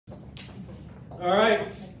All right.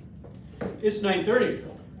 It's 9:30.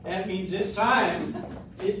 That means it's time.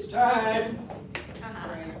 It's time.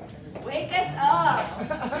 Wake us up.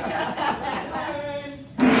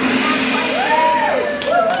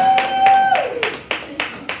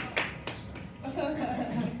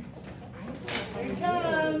 Here it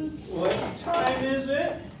comes. What time is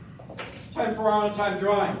it? Time for our on-time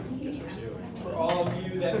drawing. For all of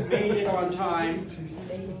you that made it on time.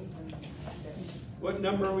 What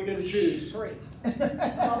number are we going to choose? 3.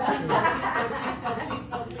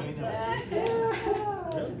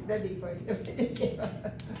 That'd be funny.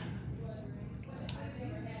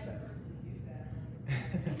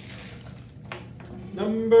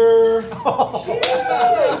 Number.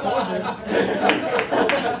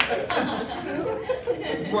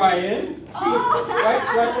 Brian.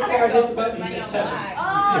 Right before I hit the button, he said 7.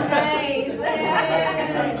 Oh, nice.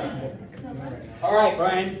 All right,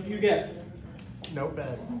 Brian, you get. No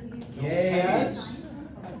bad. Yes.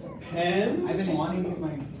 Pens. I've been wanting these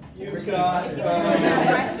my. You've got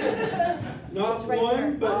not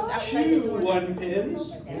one, but 2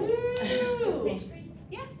 1-pins.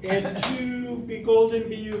 And 2 golden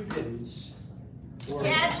BU pins.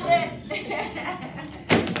 Catch it.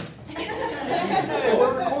 Hey,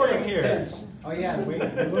 we're recording here. Pins. Oh yeah, wait,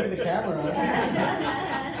 move the camera on.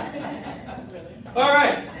 All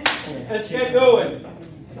right, let's get going.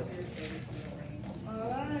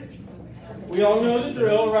 We all know the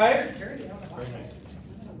drill, right?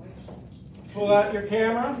 Pull out your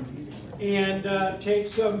camera and take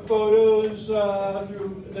some photos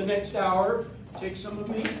through the next hour. Take some of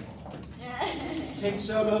me. Take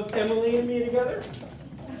some of Emily and me together.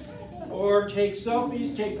 Or take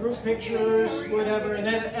selfies, take group pictures, whatever. And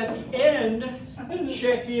then at the end,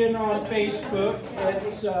 check in on Facebook.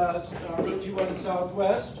 That's Route 21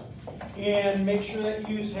 Southwest. And make sure that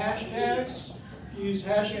you use hashtags. Use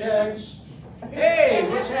hashtags. Hey,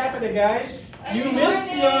 what's happening, guys? You missed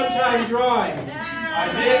the on-time drawing. I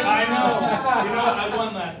did, I know. You know what, I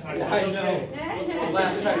won last time, so it's I know. okay. Well,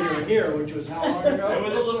 last time you were here, which was how long ago? It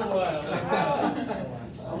was a little while.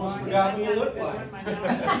 Almost forgot what you looked like.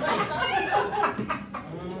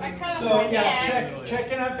 So yeah,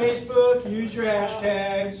 check in on Facebook, use your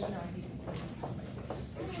hashtags.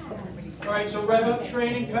 All right, so Rev Up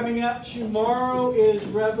training coming up tomorrow is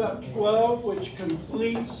Rev Up 12, which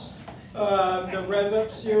completes the Rev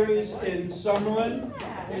Up series in Summerlin.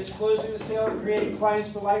 It's closing the sale and creating clients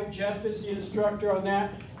for life. Jeff is the instructor on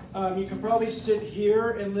that. You can probably sit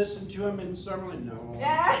here and listen to him in Summerlin. No.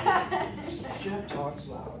 Jeff talks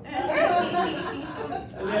loud.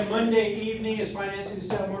 And then Monday evening is Financing the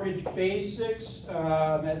Sale Mortgage Basics.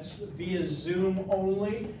 That's via Zoom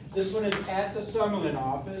only. This one is at the Summerlin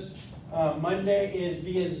office. Monday is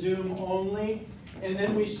via Zoom only. And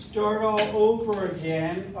then we start all over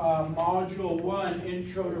again, Module 1,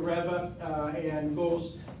 Intro to Rev Up and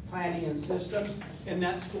Goals, Planning and Systems. And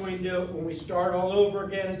that's going to, when we start all over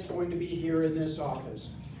again, it's going to be here in this office.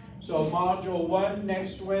 So Module 1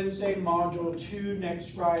 next Wednesday, Module 2 next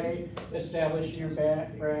Friday, establishing your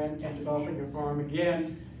brand and developing your farm.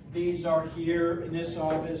 Again, these are here in this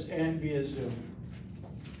office and via Zoom.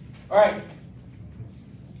 All right,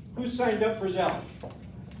 who signed up for Zelle?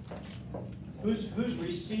 Who's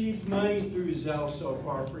received money through Zelle so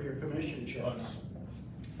far for your commission checks?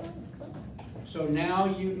 So now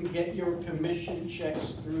you can get your commission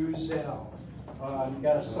checks through Zelle. You've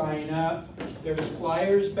got to sign up. There's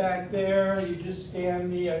flyers back there. You just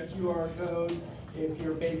scan the QR code. If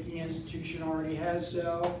your banking institution already has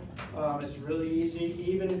Zelle, it's really easy.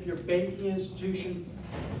 Even if your banking institution,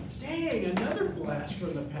 dang, another blast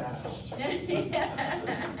from the past.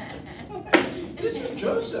 This is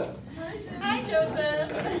Joseph. Hi,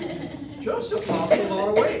 Joseph. Joseph lost a lot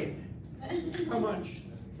of weight. How much?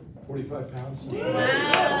 45 pounds.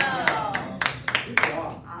 Wow. Good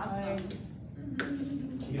job. Awesome.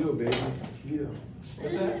 Keto, baby. Keto.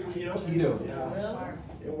 What's that? Keto? Keto.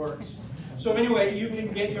 Yeah, it works. So anyway, you can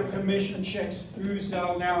get your commission checks through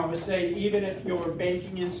Zelle now. I would say even if your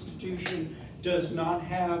banking institution does not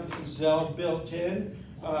have Zelle built in,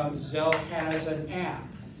 Zelle has an app,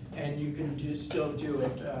 and you can still do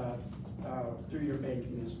it through your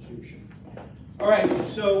banking institution. All right,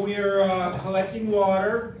 so we're collecting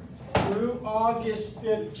water through August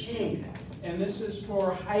 15th, and this is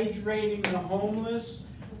for hydrating the homeless.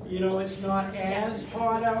 You know, it's not as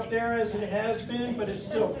hot out there as it has been, but it's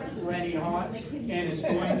still plenty hot, and it's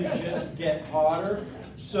going to just get hotter.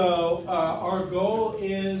 So our goal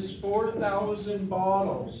is 4,000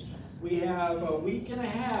 bottles. We have a week and a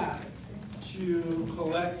half to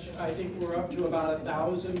collect. I think we're up to about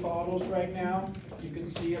 1,000 bottles right now. You can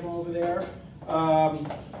see them over there.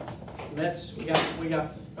 we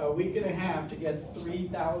got a week and a half to get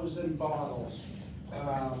 3,000 bottles,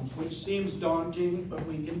 which seems daunting, but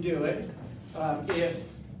we can do it.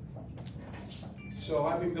 So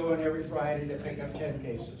I've been going every Friday to pick up 10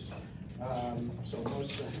 cases. So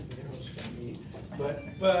most of the videos can be.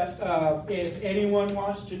 But if anyone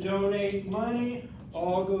wants to donate money,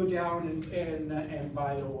 I'll go down and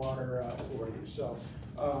buy the water for you. So,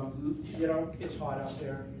 you know, it's hot out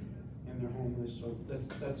there and they're homeless, so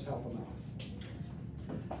let's help them out.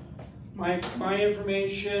 My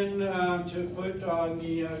information to put on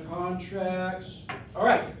the contracts. All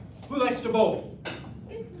right, who likes to bowl?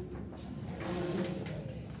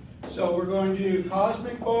 So we're going to do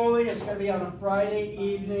Cosmic Bowling. It's going to be on a Friday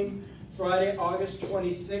evening, Friday, August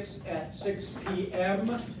 26th at 6 p.m.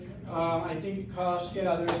 I think it costs, there's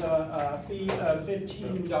a fee of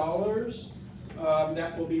 $15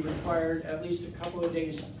 that will be required at least a couple of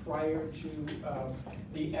days prior to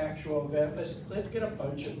the actual event. Let's get a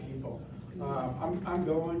bunch of people. I'm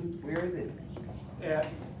going. Where is it? At,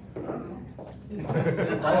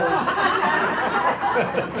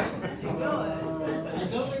 I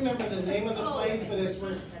don't remember the name of the place, but it's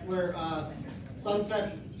where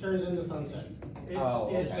sunset turns into sunset.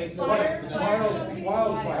 It's Wildfire.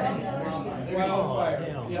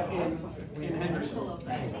 Wildfire, yeah, in Henderson.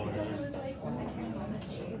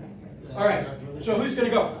 All right, so who's gonna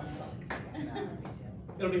go?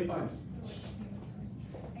 It'll be fun.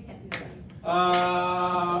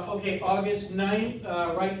 Okay, August 9th,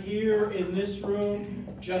 right here in this room,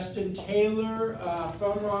 Justin Taylor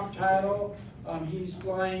from Rock Title. He's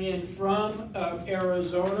flying in from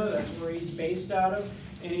Arizona, that's where he's based out of,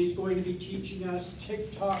 and he's going to be teaching us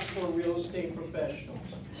TikTok for real estate professionals.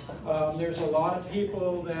 There's a lot of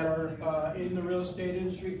people that are in the real estate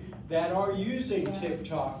industry that are using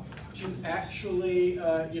TikTok to actually,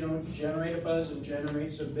 generate a buzz and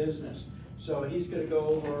generate some business. So he's going to go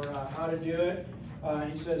over how to do it.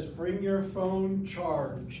 He says, bring your phone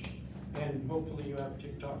charged, and hopefully you have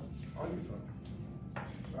TikTok on your phone.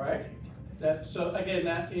 All right? So again,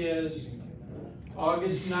 that is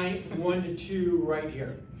August 9th, 1 to 2, right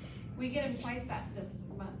here. We get them twice this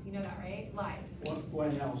month. You know that, right? Live.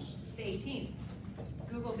 When else? The 18th.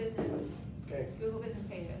 Google Business. Okay. Google Business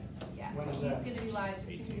pages. Yeah. When is he's that? going to be live just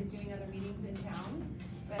because he's doing other meetings in town,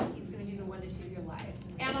 but he's going to do the 1 to 2 here live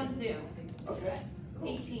and on Zoom. Okay.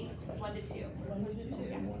 18th, 1 to 2.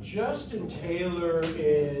 Yeah. Justin Taylor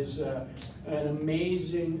is an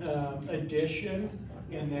amazing addition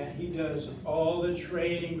in that he does all the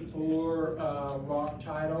training for Rock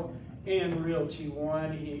Title and Realty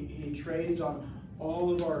One. He trains on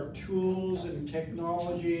all of our tools and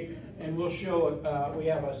technology, and we'll show, we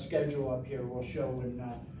have a schedule up here, we'll show when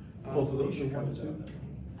Both of those Alicia are 1 comes to 2?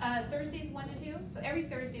 up. Thursday's 1 to 2. So every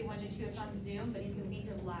Thursday 1 to 2 it's on Zoom, but he's going to be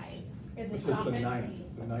here live. This is the 9th.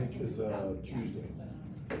 The 9th is Tuesday.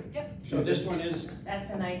 Yep. So this one is That's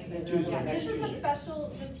the night. Tuesday. Yeah, this is a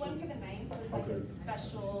special, this one for the 9th was like a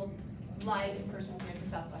special live in person here at the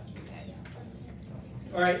Southwest for you guys.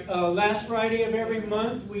 all right. Last Friday of every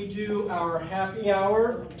month we do our happy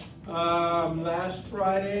hour. Last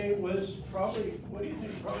Friday was probably, what do you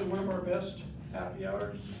think? Probably one of our best happy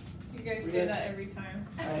hours. You guys We say did. that every time.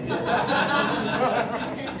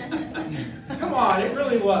 Come on, it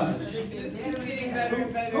really was. Just keeps getting better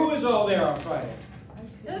and better. Who was all there on Friday?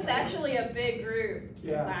 It was actually a big group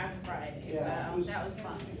Yeah. last Friday, Yeah, so it was- that was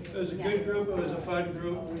fun. It was a good group, it was a fun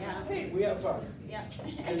group. Yeah. Hey, we had fun. Yeah.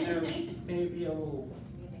 And there may be a little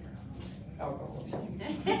alcohol.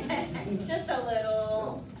 Just a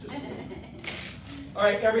little. All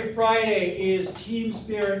right, every Friday is Team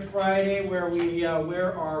Spirit Friday, where we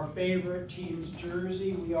wear our favorite team's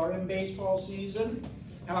jersey. We are in baseball season.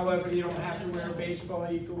 However, you don't have to wear baseball.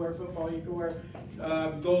 You can wear football. You can wear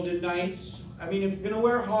Golden Knights. I mean, if you're going to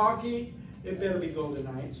wear hockey, it better be Golden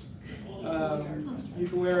Knights. You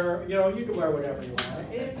can wear, you can wear whatever you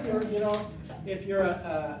want. If you're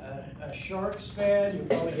a Sharks fan, you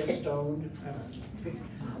probably get stoned.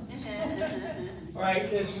 All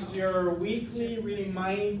right, this is your weekly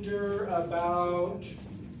reminder about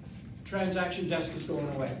transaction desk is going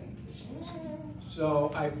away.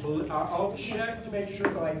 So I'll check to make sure,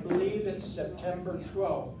 but I believe it's September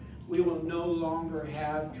 12th. We will no longer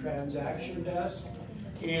have transaction desk.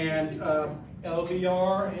 And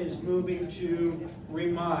LVR is moving to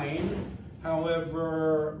Remind.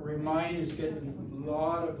 However, Remind is getting a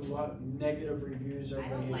lot of negative reviews.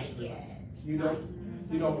 Everybody hates Remind.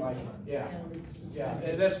 You don't like it? Yeah. Yeah,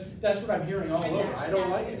 and that's what I'm hearing all over. I don't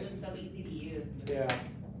like it. It's just so easy to use. Yeah.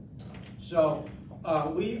 So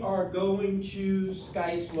we are going to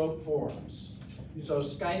Sky Slope Forums. So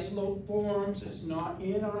SkySlope forms, it's not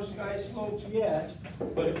in our SkySlope yet,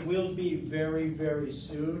 but it will be very, very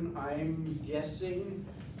soon. I'm guessing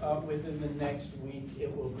within the next week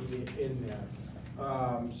it will be in there.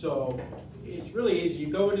 So it's really easy. You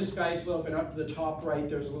go into SkySlope and up to the top right,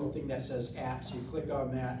 there's a little thing that says apps. You click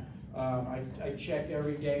on that. I check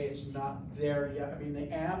every day, it's not there yet. I mean,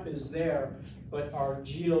 the app is there, but our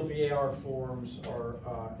GLVAR forms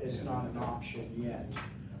is not an option yet.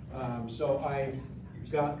 So I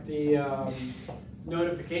got the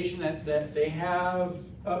notification that they have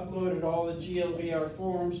uploaded all the GLVAR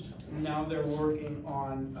forms. Now they're working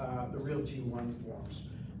on the Realty One forms.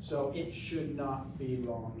 So it should not be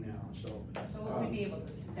long now. So will we be able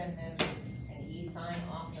to send them an e-sign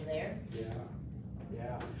off of there? yeah.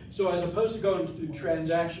 Yeah. So as opposed to going to the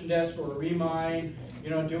transaction desk or Remind,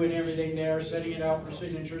 doing everything there, sending it out for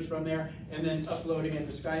signatures from there, and then uploading it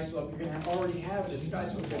to SkySlope, you're going to already have it in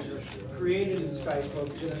SkySlope. You're created in SkySlope.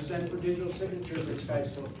 You're going to send for digital signatures in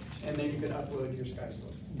SkySlope, and then you can upload your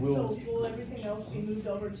SkySlope. So will everything else be moved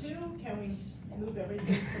over too? Can we move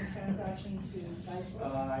everything from transaction to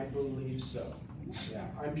SkySlope? I believe so. Yeah,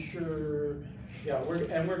 I'm sure. Yeah, we're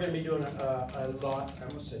going to be doing a lot. I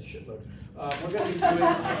almost said shitload. We're going to be doing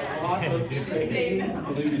a lot of training. I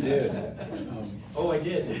believe you did. Oh, I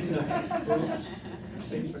did, didn't I? Oops.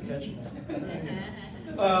 Thanks for catching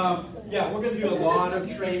that. Yeah, we're going to do a lot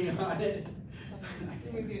of training on it.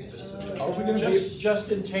 Are we gonna be-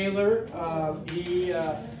 Justin Taylor,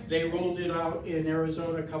 they rolled it out in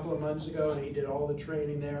Arizona a couple of months ago, and he did all the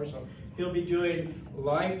training there. So he'll be doing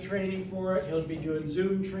live training for it. He'll be doing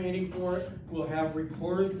Zoom training for it. We'll have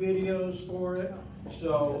recorded videos for it.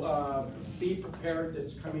 So be prepared.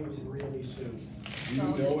 It's coming really soon. Do you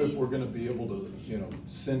know if we're gonna be able to,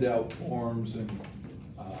 send out forms and,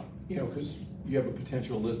 because you have a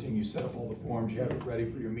potential listing, you set up all the forms, you have it ready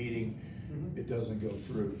for your meeting, it doesn't go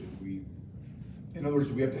through. In other words,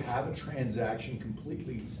 do we have to have a transaction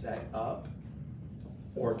completely set up?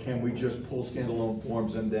 Or can we just pull standalone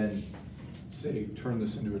forms and then say, turn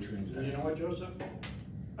this into a transaction? You know what, Joseph?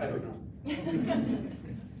 I don't know.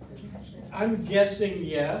 I'm guessing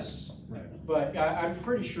yes, Right. but I'm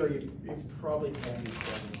pretty sure you probably can use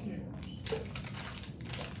that.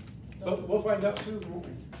 But we'll find out soon, won't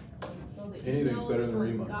we? So the Anything's better than emails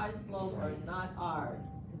Remo. from SkySlope are not ours,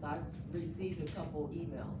 because I've received a couple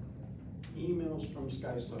emails, Emails from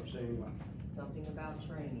SkySlope saying what? something about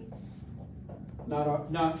training. Not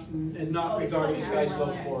Oh, it's regarding probably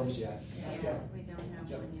SkySlope right. forms yet. Yeah, we don't have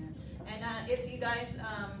Yep. one yet. And if you guys,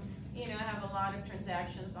 have a lot of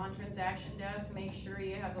transactions on transaction desk, make sure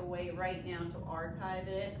you have a way right now to archive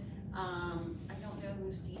it. I don't know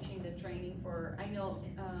who's teaching the training for, I know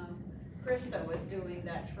Krista was doing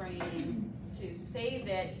that training to save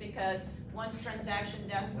it, because once transaction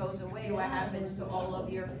desk goes away, what happens to all of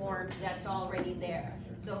your forms? That's already there.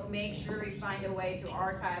 So make sure you find a way to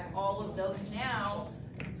archive all of those now,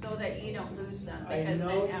 so that you don't lose them, I because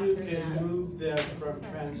know then you after can that. move them from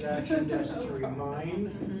transaction desk to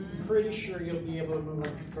Remind. Pretty sure you'll be able to move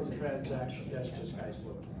them from transaction desk to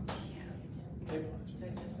SkySlope. So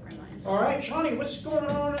just remind. All right, Shawnee, what's going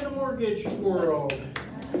on in the mortgage world?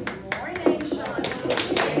 Morning, Sean.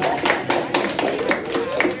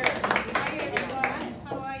 Hi everyone,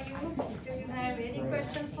 how are you? Do you have any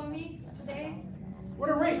questions for me today? What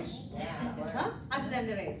are rates? Huh? Other than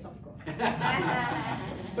the rates, of course.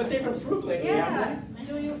 But they've improved lately, haven't Yeah.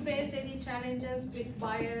 Do you face any challenges with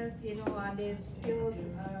buyers? Are they still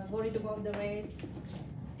worried about the rates?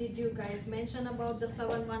 Did you guys mention about the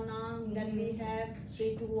 719 that we have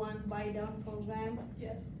 3-2-1 buy down program?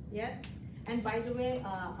 Yes. Yes. And by the way,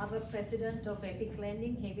 our president of Epic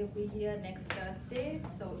Lending, he will be here next Thursday.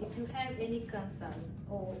 So if you have any concerns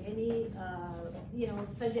or any,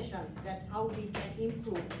 suggestions that how we can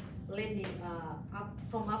improve lending up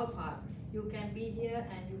from our part, you can be here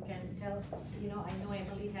and you can tell. I know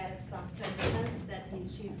Emily has some suggestions that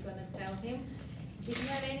she's gonna tell him. If you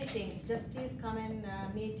have anything, just please come and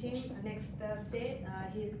meet him next Thursday.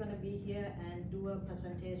 He's gonna be here and do a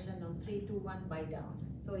presentation on 3-2-1 buy down.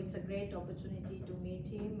 So it's a great opportunity to meet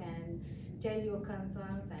him and tell your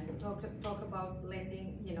concerns and talk about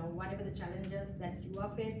lending, whatever the challenges that you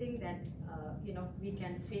are facing that, we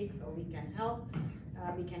can fix or we can help.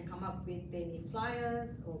 We can come up with any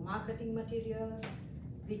flyers or marketing materials.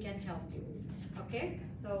 We can help you, okay?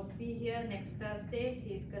 So be here next Thursday.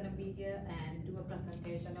 He's gonna be here and do a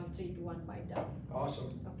presentation on 3-2-1 buy down. Awesome.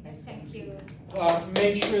 Okay, thank you.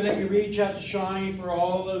 Make sure that you reach out to Shawnee for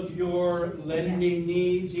all of your lending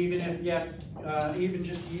needs, even if you have, even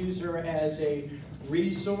just use her as a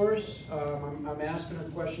resource. I'm asking her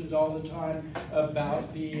questions all the time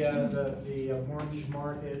about the Orange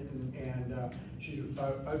Market, and she's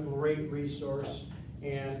a great resource.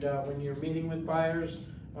 And when you're meeting with buyers,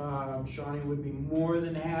 Shawnee would be more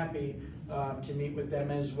than happy to meet with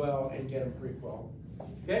them as well and get them pre-qual.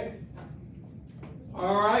 Okay?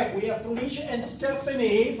 All right, we have Felicia and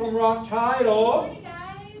Stephanie from Rock Title. Morning,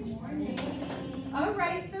 guys. Morning. All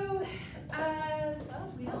right, so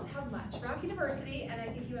well, we don't have much. Rock University, and I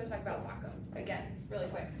think you want to talk about Socko again, really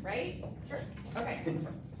quick, right? Sure. Okay.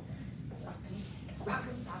 Rock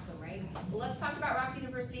and Socko, right? Well, let's talk about Rock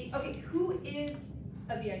University. Okay, who is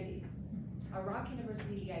a VIP? A Rock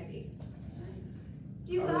University VIP?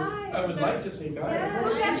 You guys. I would like to think I am.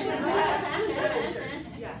 Who's registered?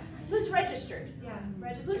 Yeah. Who's registered? Yeah,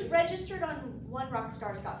 registered. Who's registered on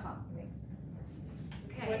onerockstars.com?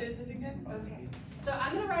 Okay. What is it again? Okay. So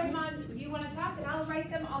I'm gonna write them on. You want to talk, and I'll write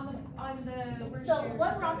them on the. Where's So your-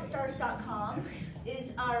 onerockstars.com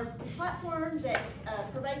is our platform that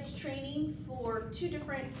provides training for two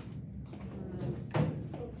different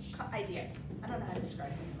ideas. I don't know how to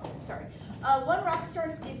describe it. Sorry. One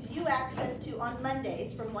Rockstars gives you access to, on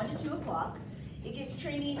Mondays from 1 to 2 o'clock, it gives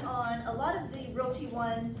training on a lot of the Realty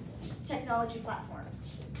One technology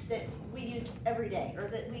platforms that we use every day, or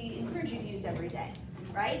that we encourage you to use every day,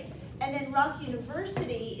 right? And then Rock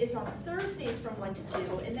University is on Thursdays from 1 to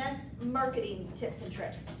 2, and that's marketing tips and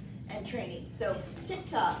tricks and training. So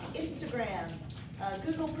TikTok, Instagram,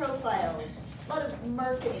 Google profiles, a lot of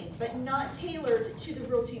marketing, but not tailored to the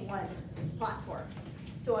Realty One platforms.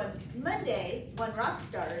 So on Monday, One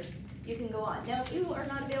Rockstars, you can go on. Now, if you are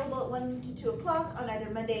not available at 1 to 2 o'clock on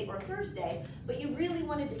either Monday or Thursday, but you really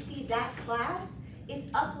wanted to see that class, it's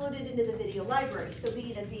uploaded into the video library. So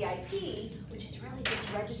being a VIP, which is really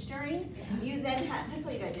just registering, you then have, that's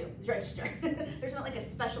all you gotta do, is register. There's not like a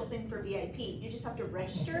special thing for VIP. You just have to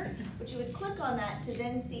register, but you would click on that to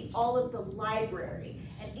then see all of the library.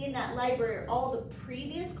 And in that library are all the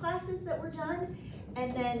previous classes that were done,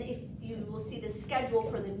 and then if you will see the schedule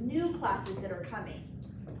for the new classes that are coming.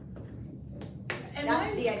 And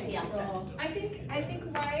That's why- VIP access. I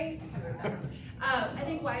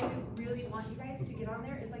think why we really want you guys to get on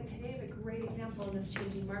there is like today is a great example in this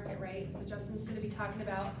changing market, right? So Justin's going to be talking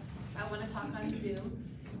about, I want to talk on Zoom,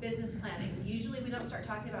 business planning. Usually we don't start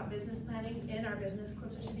talking about business planning in our business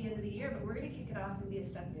closer to the end of the year, but we're going to kick it off and be a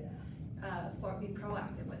step be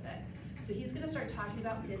proactive with it. So he's going to start talking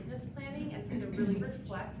about business planning, and it's going to really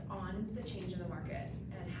reflect on the change in the market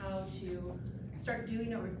and how to start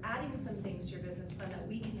doing or adding some things to your business plan that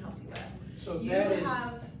we can help you with. So You that is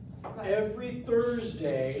have every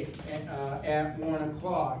Thursday at 1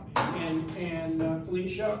 o'clock. And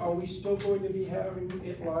Felicia, are we still going to be having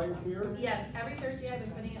it live here? Yes, every Thursday I've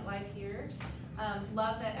been putting it live here.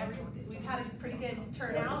 Love that we've had a pretty good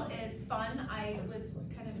turnout. It's fun. I was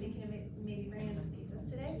kind of thinking of maybe bringing some pizzas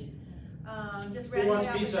today. Just Who randomly wants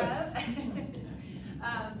off the pizza? cuff.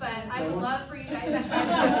 But I would love for you guys to try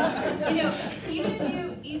to, you know,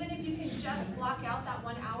 even if you can just block out that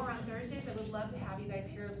 1 hour on Thursdays, I would love to have you guys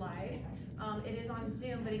here live. It is on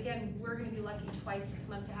Zoom, but again, we're going to be lucky twice this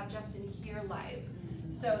month to have Justin here live.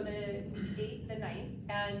 So the 8th, the 9th,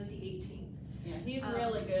 and the 18th. Yeah, he's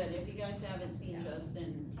really good. If you guys haven't seen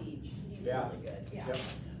Justin teach, he's Yeah. really good. Yeah. Yep.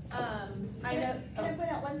 I know. Can I point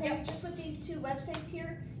out one thing? Yep. Just with these two websites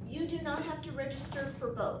here, you do not have to register for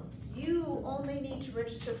both. You only need to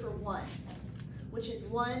register for one, which is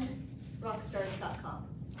onerockstars.com.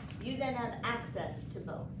 You then have access to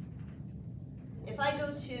both. If I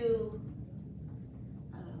go to,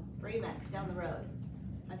 I don't know, Remax down the road,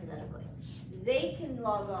 hypothetically, they can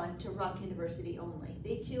log on to Rock University only.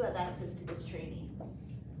 They too have access to this training.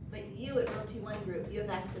 But you at Realty One Group, you have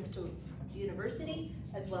access to University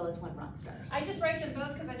as well as One Rockstars. I just write them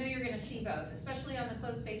both because I know you're going to see both, especially on the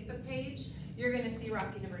closed Facebook page. You're going to see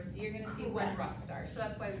Rock University. You're going to see One Rockstar. So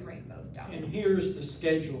that's why we write both down. And here's the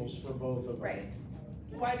schedules for both of them. Right.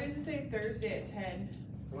 Why does it say Thursday at 10?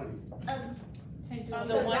 Um, On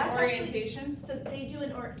So the one that's orientation? So they do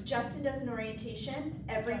Justin does an orientation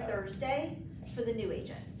every Thursday for the new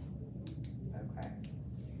agents. Okay.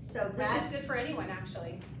 So Which that, is good for anyone,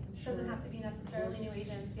 actually. Doesn't have to be necessarily new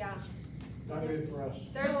agents, yeah. Not good for us.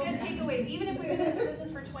 There's good takeaways. Even if we've been in this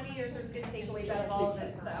business for 20 years, there's good takeaways out of all of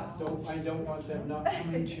it, so. I don't want them not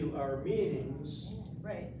coming to our meetings.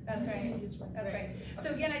 right. That's right, that's right. So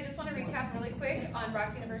again, I just want to recap really quick on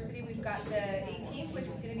Rock University. We've got the 18th, which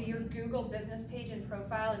is going to be your Google business page and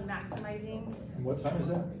profile and maximizing, And what time is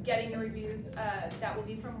that? getting the reviews. That will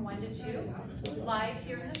be from 1 to 2, live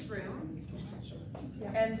here in this room.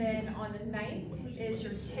 And then on the 9th is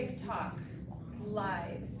your TikTok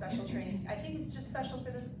live special training. I think it's just special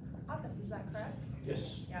for this office, is that correct?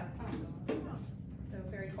 Yes. Yeah. So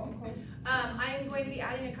very cool. I am going to be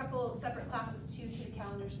adding a couple separate classes too to the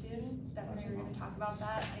calendar soon. Stephanie, we're going to talk about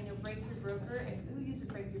that. I know Breakthrough Broker. Who uses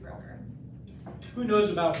Breakthrough Broker? Who knows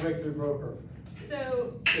about Breakthrough Broker?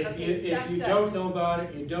 So, If okay, you, that's if you good. don't know about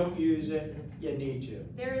it, you don't use it, you need to.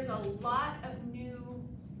 There is a lot of new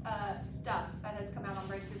stuff that has come out on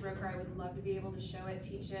Breakthrough Broker. I would love to be able to show it,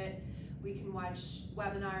 teach it. We can watch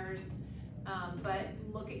webinars, but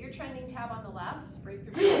look at your trending tab on the left.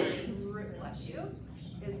 Breakthrough Broker bless you,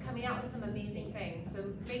 is coming out with some amazing things. So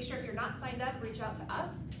make sure if you're not signed up, reach out to us.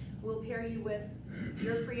 We'll pair you with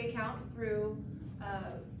your free account through,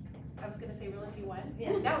 I was gonna say Realty One.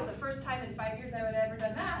 Yeah. That was the first time in 5 years I would have ever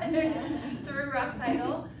done that, through Rock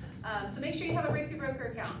Title. So make sure you have a Breakthrough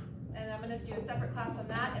Broker account. And I'm gonna do a separate class on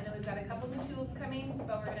that, and then we've got a couple new tools coming,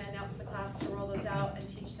 but we're gonna announce the class to roll those out and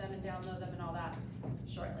teach them and download them and all that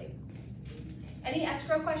shortly. Any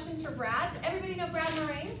escrow questions for Brad? Everybody know Brad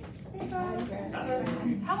Moraine?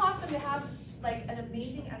 How awesome to have like an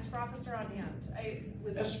amazing escrow officer on hand. I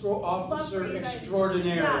would Escrow love for officer you guys-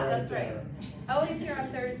 extraordinaire Yeah, right that's there. right. Always here on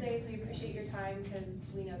Thursdays. We appreciate your time because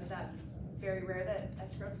we know that that's very rare that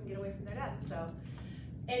escrow can get away from their desk. So,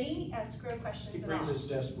 any escrow questions He at all? brings his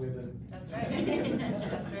desk with him. That's right.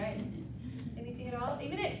 That's right. Anything at all?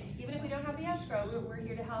 Even if we don't have the escrow, we're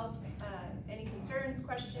here to help. Any concerns,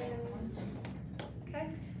 questions? Okay.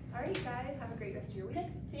 All right, guys. Have a great rest of your week.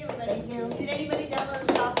 See everybody. Did anybody download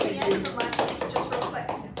the Zocom yet from last week? Just real quick.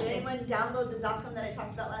 Did anyone download the Zocom that I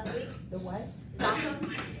talked about last week? The what? Zocom?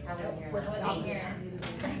 What's Zocom?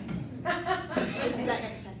 We'll do that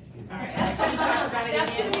next time.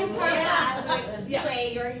 That's gonna be a part of that. Yeah.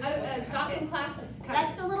 Zocom classes.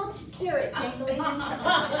 That's the little carrot dangling in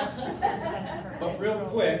front. But real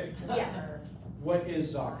quick, Yeah. what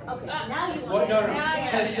is Zocom? Okay, so now you What, want no, to. no, Now you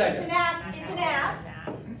 10 It's seconds. an app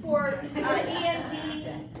for EMD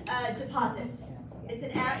deposits. It's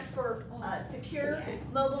an app for secure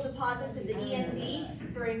mobile deposits of the EMD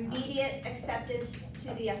for immediate acceptance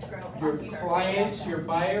to the escrow Your officer. clients, your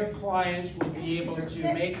buyer clients will be able to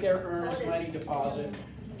make their earnest money deposit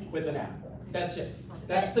with an app. That's it.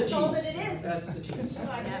 That's the That's all tease. that it is. That's the tease.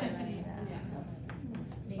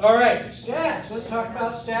 All right, stats. Let's talk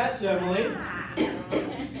about stats, Emily.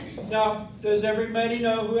 Now, does everybody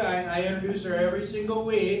know who I introduce her every single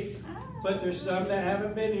week, but there's some that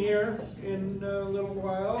haven't been here in a little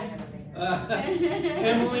while.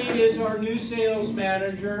 Emily is our new sales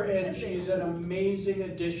manager, and she's an amazing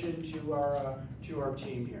addition to our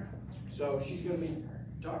team here. So she's going to be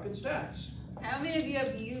talking stats. How many of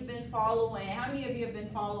you have been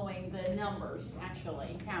following the numbers,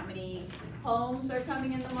 actually? How many homes are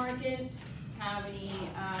coming in the market? How many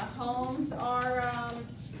homes are,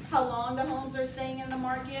 how long the homes are staying in the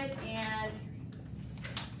market? And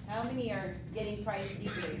how many are getting price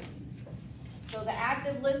decrease? So the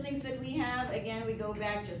active listings that we have, again, we go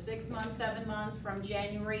back to 6 months, 7 months. From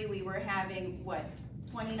January, we were having, what,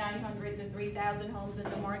 2,900 to 3,000 homes in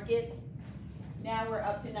the market. Now we're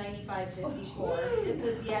up to 9,554. This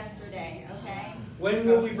was yesterday, okay? When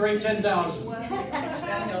will we break 10,000? Right?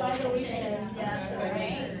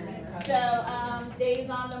 So, days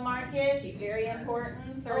on the market, very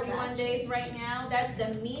important, 31 days right now. That's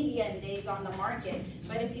the median days on the market.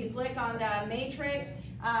 But if you click on the matrix,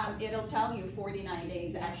 it'll tell you 49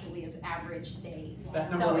 days actually is average days. That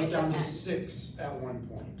So number was it down to depends. 6 at one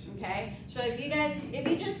point. Okay, so if you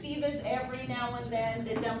just see this every now and then,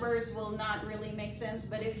 the numbers will not really make sense.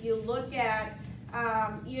 But if you look at,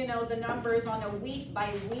 the numbers on a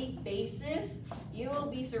week-by-week basis, you will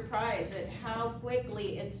be surprised at how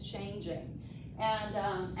quickly it's changing. And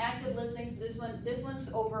active listings, this one's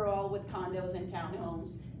overall with condos and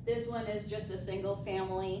townhomes. This one is just a single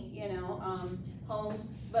family, homes.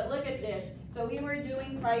 But look at this. So we were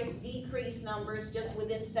doing price decrease numbers just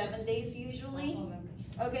within 7 days usually.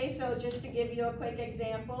 Okay, so just to give you a quick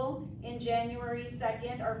example, in January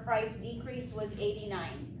 2nd, our price decrease was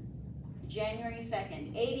 89. January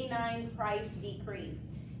 2nd, 89 price decrease.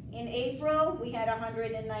 In April, we had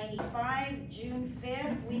 195. June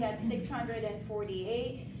 5th, we had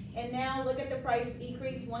 648. And now look at the price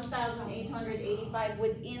decrease, 1,885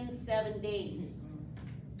 within 7 days.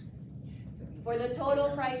 For the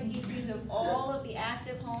total price decrease of all of the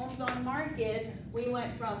active homes on market, we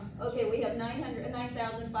went from, okay, we have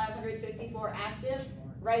 9,554 active.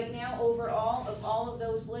 Right now, overall, of all of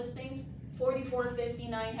those listings,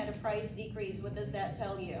 4,459 had a price decrease. What does that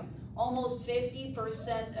tell you? Almost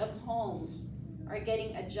 50% of homes are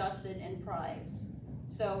getting adjusted in price.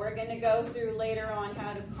 So we're gonna go through later on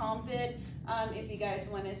how to comp it, if you guys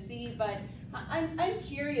wanna see, but I'm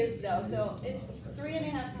curious though, so it's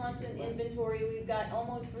 3.5 months in inventory, we've got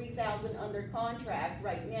almost 3,000 under contract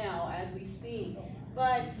right now as we speak.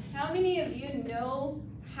 But how many of you know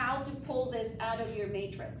how to pull this out of your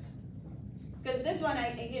matrix? Because this one,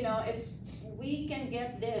 we can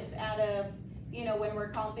get this out of, when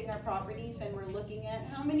we're comping our properties and we're looking at,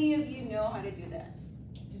 how many of you know how to do that?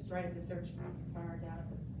 Just write the search bar down.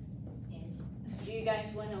 Do you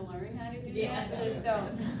guys want to learn how to do that? Just so,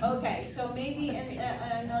 okay, so maybe in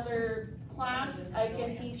another class, I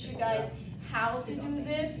can teach you guys how to do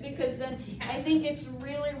this, because then I think it's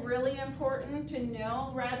really, really important to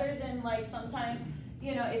know, rather than like sometimes,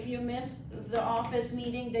 if you miss the office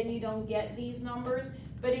meeting, then you don't get these numbers.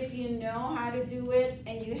 But if you know how to do it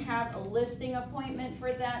and you have a listing appointment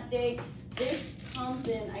for that day, this comes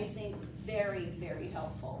in, I think, very, very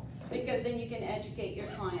helpful, because then you can educate your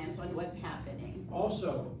clients on what's happening.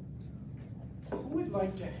 Also, who would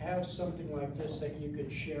like to have something like this that you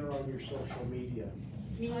could share on your social media?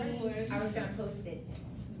 Me, I was gonna post it.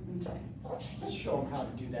 Okay. Let's show them how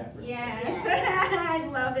to do that. Really Yes, I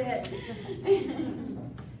love it.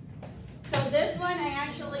 So this one, I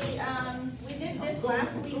actually, we did this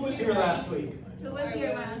last week. Who was here last week? Who was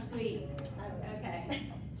here last week? Okay.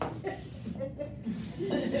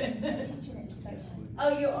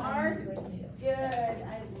 Oh, you are? Good,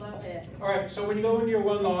 I love it. All right, so when you go into your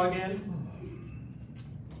one login,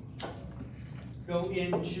 go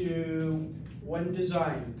into One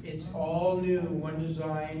Design. It's all new, One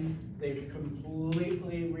Design. They've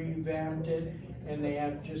completely revamped it, and they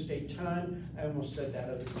have just a ton, I almost said that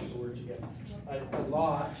other two words again, a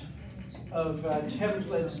lot of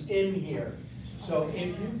templates in here. So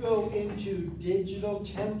if you go into digital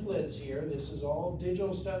templates here, this is all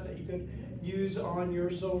digital stuff that you could use on your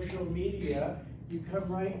social media. You come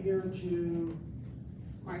right here to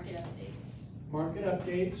Market updates. Market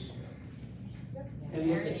Updates. And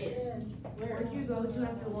There it is. Where do you go to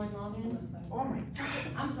after one login? Oh my God.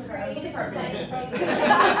 I'm so sorry.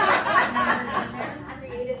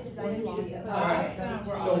 Creative Design Studio. All right,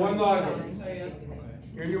 so one login.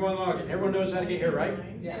 You're in your one login. Everyone knows how to get here, right?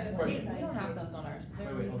 Yeah. Question. We don't have those on ours.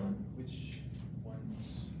 Wait, hold on. Which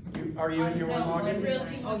ones? Are you in your one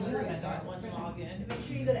login? Oh, you were got one login. Make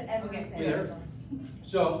sure you go to everything. You there?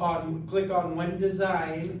 So click on One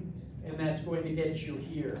Design, and that's going to get you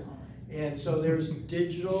here. And so there's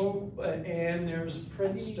digital and there's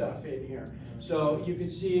print stuff in here. So you can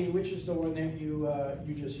see which is the one that you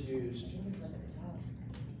just used.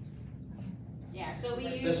 Yeah, so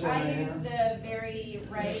This use one I right use the very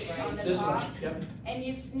right on the This top. one, yep. And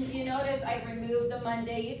you notice I removed the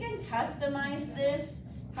Monday. You can customize this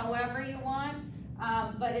however you want,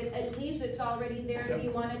 but at least it's already there. Yep. If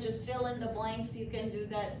you want to just fill in the blanks, you can do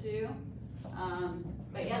that too.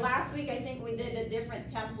 But yeah, last week I think we did a different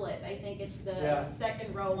template. I think it's the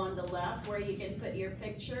second row on the left where you can put your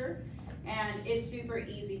picture, and it's super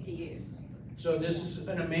easy to use. So this is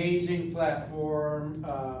an amazing platform.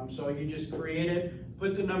 So you just create it,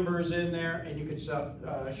 put the numbers in there, and you can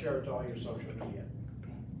share it to all your social media.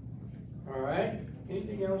 All right.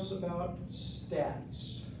 Anything else about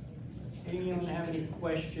stats? Anyone have any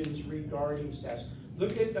questions regarding stats?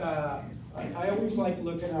 Look at, I always like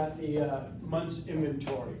looking at the month's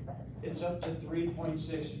inventory. It's up to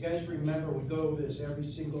 3.6. You guys remember, we go over this every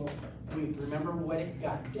single week. Remember what it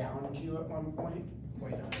got down to at one point?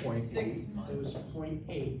 0.6. It was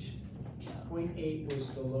 0.8. 0.8 was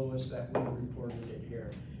the lowest that we reported it here.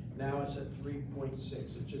 Now it's at 3.6.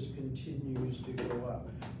 It just continues to go up.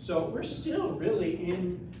 So we're still really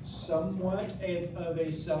in somewhat of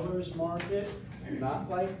a seller's market, not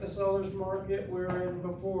like the seller's market we were in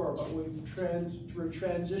before, but we're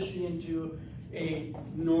transitioning into a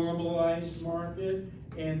normalized market.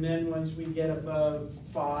 And then once we get above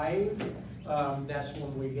 5, that's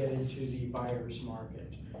when we get into the buyer's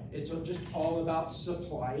market. It's just all about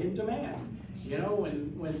supply and demand. You know,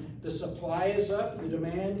 when the supply is up, the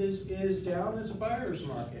demand is down, it's a buyer's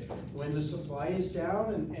market. When the supply is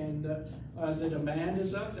down and the demand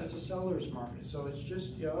is up, that's a seller's market. So it's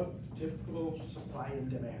just, you know, typical supply and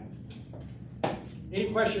demand.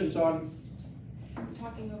 Any questions on?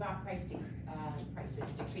 Talking about prices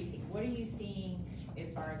decreasing, what are you seeing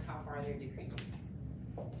as far as how far they're decreasing?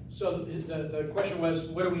 So the question was,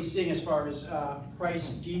 what are we seeing as far as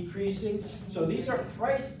price decreasing? So these are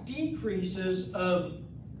price decreases of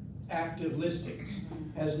active listings.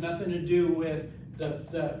 Has nothing to do with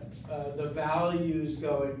the values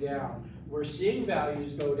going down. We're seeing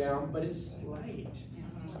values go down, but it's slight.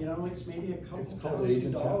 you know, it's maybe a couple It's called $1,000.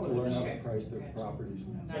 agents have to learn how to price their properties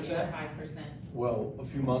now. Not What's even that? 5%. Well, a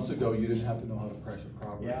few months ago, you didn't have to know how to price a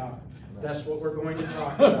property. Yeah, that's what we're going to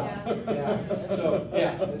talk about. Yeah. So,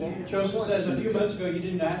 yeah, Joseph says a few months ago, you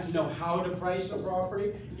didn't have to know how to price a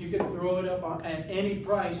property. You could throw it up at any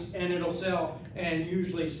price and it'll sell, and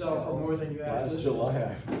usually sell for more than you had. Last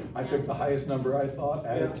July, I picked the highest number I thought,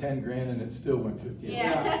 added Yeah. 10 grand, and it still went 50.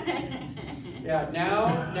 Yeah. Yeah,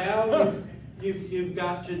 now you've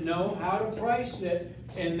got to know how to price it,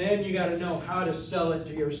 and then you gotta know how to sell it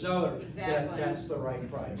to your seller. Exactly. That's the right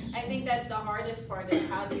price. I think that's the hardest part, is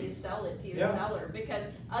how do you sell it to your Yeah. seller? Because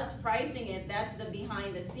us pricing it, that's the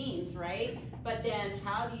behind the scenes, right? But then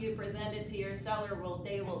how do you present it to your seller? Well,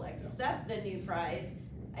 they will accept the new price.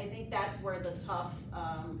 I think that's where the tough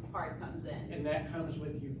part comes in. And that comes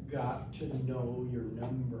with, you've got to know your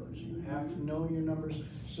numbers. You have to know your numbers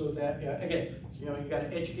so that, again, you know, you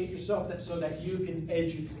gotta educate yourself so that you can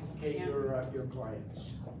educate your clients.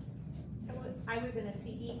 I was in a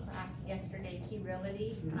CE class yesterday, Key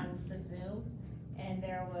Realty, on the Zoom, and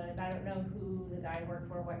there was, I don't know who the guy worked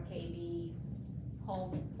for, what KB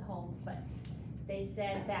Homes, but they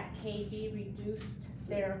said that KB reduced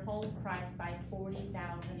their home price by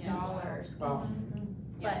 $40,000. Wow.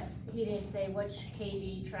 But Yes. he didn't say which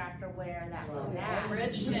KB tractor where that was at.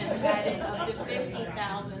 Richmond had it up to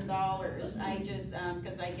 $50,000. I just,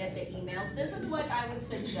 because I get the emails. This is what I would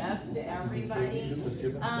suggest to everybody.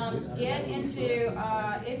 Get into,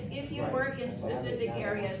 if you work in specific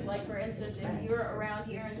areas, like for instance, if you're around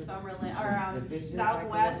here in Summerlin, or around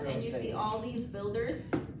Southwest, and you see all these builders,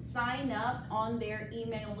 sign up on their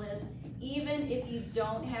email list, even if you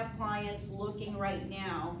don't have clients looking right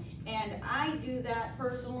now. And I do that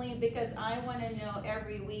personally because I want to know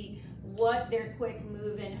every week what their quick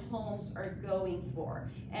move-in homes are going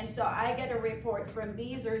for. And so I get a report from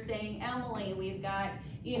Beazer saying, Emily, we've got,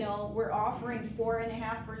 you know, we're offering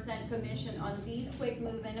 4.5% commission on these quick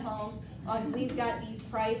move-in homes. We've got these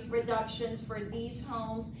price reductions for these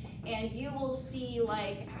homes, and you will see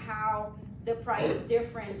like how the price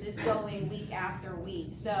difference is going week after week.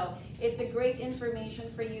 So it's a great information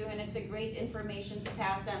for you, and it's a great information to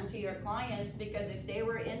pass on to your clients, because if they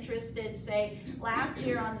were interested, say, last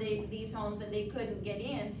year on these homes and they couldn't get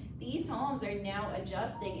in, these homes are now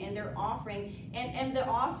adjusting and they're offering, and the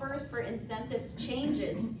offers for incentives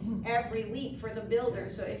changes every week for the builder.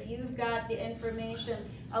 So if you've got the information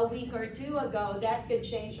a week or two ago, that could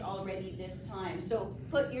change already this time. So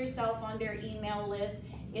put yourself on their email list.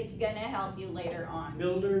 It's gonna help you later on.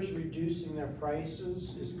 Builders reducing their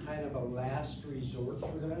prices is kind of a last resort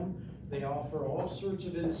for them. They offer all sorts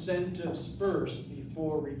of incentives first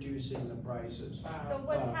before reducing the prices. So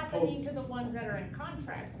what's happening to the ones that are in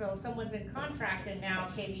contract? So someone's in contract and now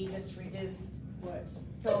KB just reduced what?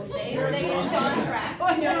 So they stay in contract.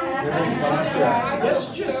 Let's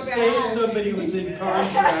just say somebody was in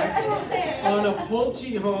contract on a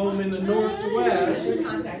Pulte home in the Northwest.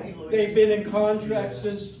 They've been in contract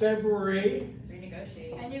since February.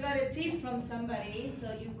 And you got a tip from somebody, so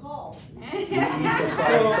you call. I'm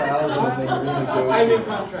in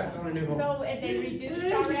contract on a new home. So and they reduced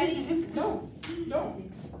already? No.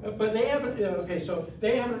 But they haven't, okay, so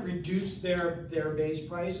they haven't reduced their base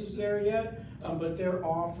prices there yet, but they're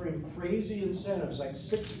offering crazy incentives, like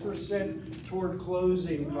 6% toward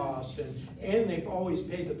closing cost, and they've always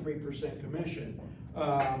paid the 3% commission.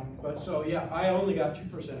 But so, yeah, I only got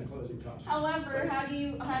 2% of closing costs. However, how do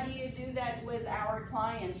you do that with our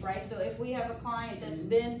clients, right? So if we have a client that's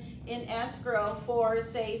been in escrow for,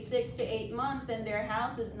 say, 6 to 8 months and their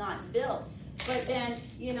house is not built, but then,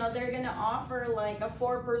 you know, they're gonna offer like a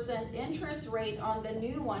 4% interest rate on the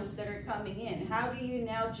new ones that are coming in. How do you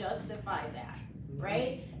now justify that,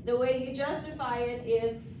 right? The way you justify it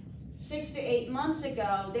is 6 to 8 months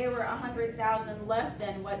ago, they were 100,000 less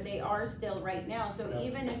than what they are still right now. So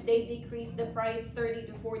even if they decrease the price $30,000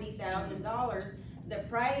 to $40,000, the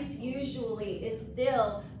price usually is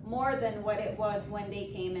still more than what it was when they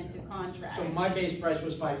came into contract. So my base price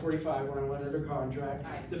was $545 when I went under contract.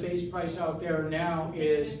 The base price out there now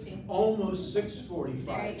is almost $645.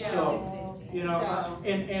 There you go. So, you know,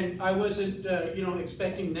 and I wasn't, you know,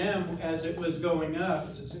 expecting them as it was going up.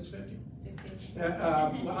 Is it $650?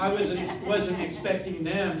 I wasn't expecting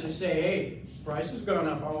them to say, hey, price has gone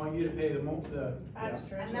up, I want you to pay the That's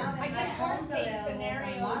true. And now I they guess have worst case homes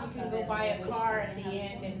scenario, available you and can lots go buy a available, car which at they the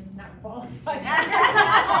have. end and not qualify.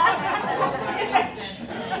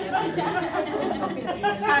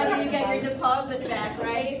 How do you get your deposit back,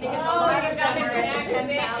 right? Because a lot of them are at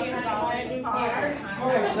 $10,000 deposit. All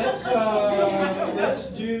right, let's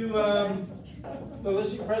do the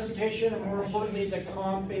listing presentation, and more importantly, the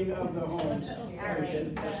comping of the homes. All right, I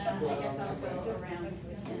guess I'll go around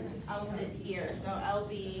and I'll sit here, so I'll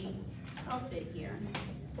sit here.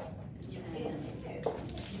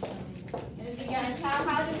 And so you guys,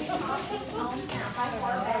 how do we comp these homes now? How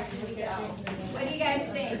far back do we go? What do you guys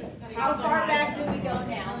think? How far back do we go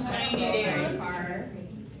now? 90 days.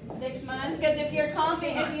 6 months? Because if you're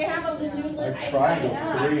comping, if you have a new listing coming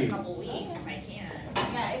up, a couple weeks if I can.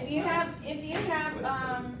 yeah, if you have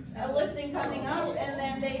a listing coming up and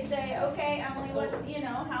then they say, okay, Emily, what's, you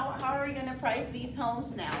know, how are we gonna price these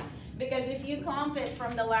homes now? Because if you comp it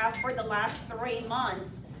for the last 3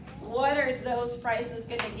 months, what are those prices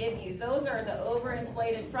gonna give you? Those are the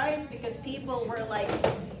overinflated price because people were like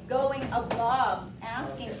going above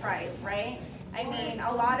asking price, right? I mean,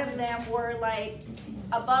 a lot of them were like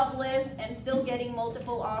above list and still getting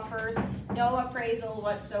multiple offers, no appraisal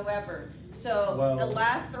whatsoever. So Well- the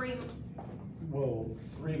last 3, Well,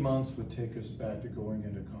 3 months would take us back to going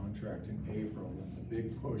into contract in April, and the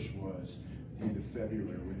big push was the end of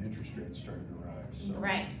February when interest rates started to rise. So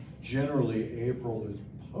right. generally, April is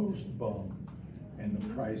post-bump, and the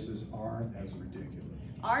prices aren't as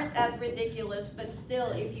ridiculous. But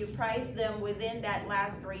still, if you price them within that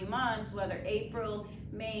last 3 months, whether April,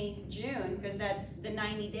 May, June, because that's the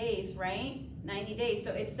 90 days, right? 90 days,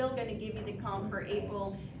 so it's still gonna give you the comp for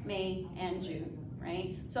April, May, and June,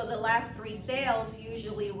 right? So the last 3 sales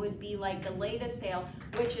usually would be like the latest sale,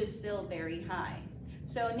 which is still very high.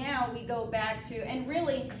 So now we go back to, and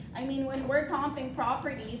really, I mean, when we're comping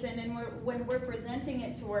properties and then when we're presenting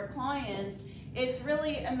it to our clients, it's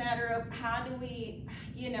really a matter of how do we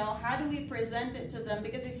present it to them?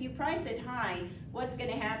 Because if you price it high, what's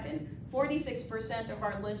gonna happen? 46% of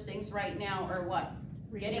our listings right now are what?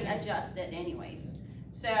 Getting adjusted anyways.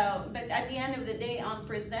 So, but at the end of the day, on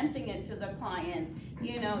presenting it to the client,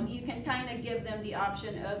 you know, you can kind of give them the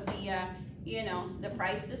option of the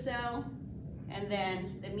price to sell, and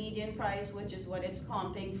then the median price, which is what it's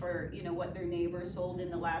comping for, you know, what their neighbor sold in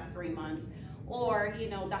the last 3 months, or, you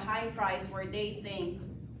know, the high price where they think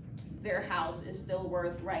their house is still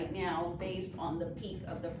worth right now based on the peak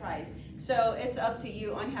of the price. So it's up to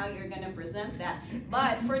you on how you're gonna present that.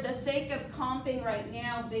 But for the sake of comping right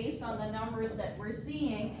now, based on the numbers that we're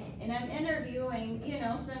seeing, and I'm interviewing, you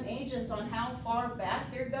know, some agents on how far back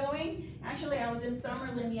they're going. Actually, I was in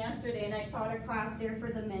Summerlin yesterday and I taught a class there for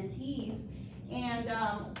the mentees. And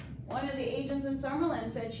one of the agents in Summerlin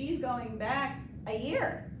said she's going back a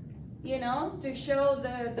year, you know, to show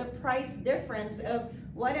the price difference of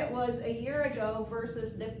what it was a year ago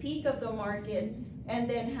versus the peak of the market, and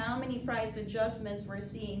then how many price adjustments we're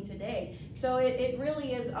seeing today. So it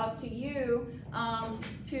really is up to you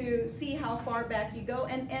to see how far back you go.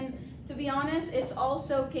 And to be honest, it's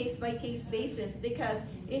also case by case basis, because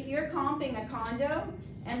if you're comping a condo,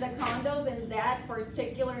 and the condos in that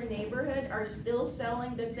particular neighborhood are still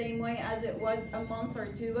selling the same way as it was a month or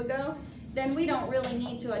 2 ago, then we don't really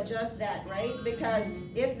need to adjust that, right? Because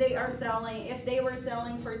if they were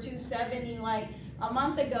selling for $270 like a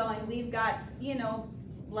month ago, and we've got, you know,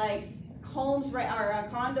 like homes or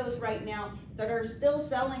condos right now that are still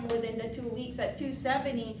selling within the 2 weeks at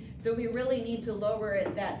 $270, do we really need to lower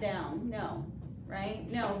that down? No, right?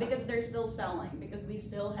 No, because they're still selling, because we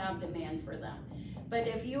still have demand for them. But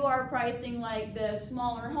if you are pricing like the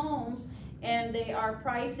smaller homes, and they are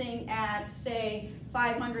pricing at, say,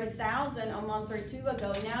 $500,000 a month or 2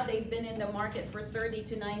 ago, now they've been in the market for 30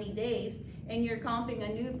 to 90 days, and you're comping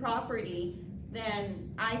a new property, then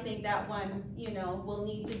I think that one, you know, will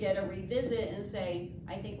need to get a revisit and say,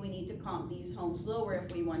 I think we need to comp these homes lower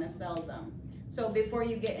if we want to sell them. So before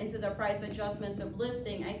you get into the price adjustments of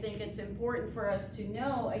listing, I think it's important for us to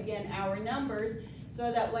know, again, our numbers, so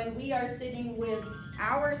that when we are sitting with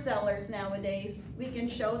our sellers nowadays, we can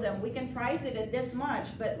show them, we can price it at this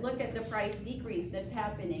much, but look at the price decrease that's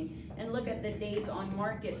happening, and look at the days on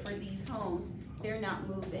market for these homes. They're not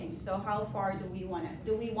moving. So how far do we want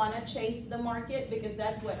to chase the market? Because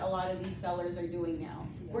that's what a lot of these sellers are doing now.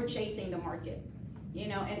 We're chasing the market, you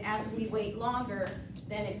know, and as we wait longer,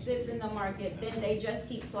 then it sits in the market, then they just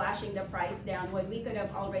keep slashing the price down when we could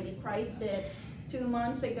have already priced it 2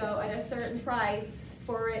 months ago at a certain price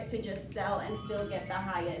for it to just sell and still get the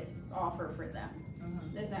highest offer for them.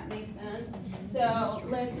 Does that make sense? So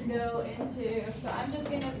let's go into, so I'm just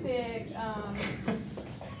gonna pick,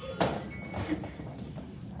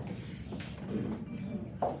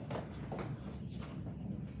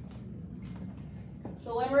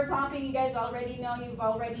 so when we're comping, you guys already know, you've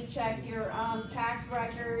already checked your tax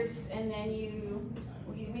records, and then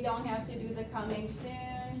we don't have to do the coming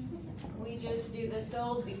soon. We just do the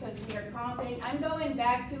sold because we are comping. I'm going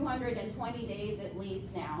back 220 days at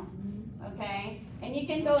least now, okay? And you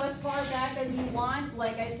can go as far back as you want.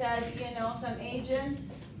 Like I said, you know, some agents,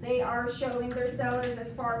 they are showing their sellers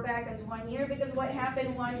as far back as 1 year, because what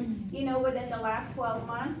happened within the last 12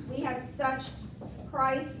 months, we had such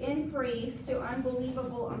price increase to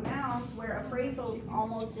unbelievable amounts where appraisal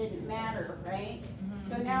almost didn't matter, right?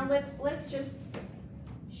 So now let's just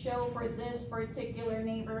show for this particular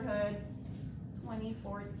neighborhood,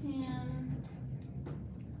 2410.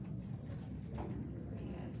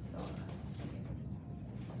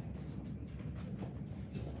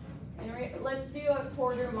 And let's do a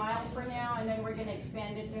quarter mile for now, and then we're gonna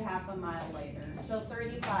expand it to half a mile later. So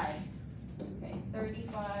 35, okay,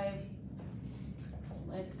 35.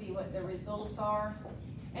 Let's see what the results are.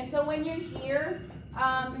 And so when you're here,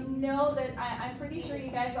 know that, I'm pretty sure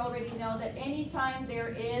you guys already know that anytime there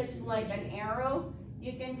is like an arrow,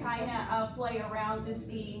 you can kind of play around to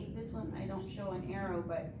see. This one I don't show an arrow,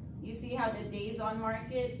 but you see how the days on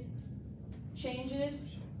market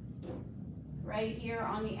changes right here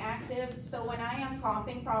on the active. So when I am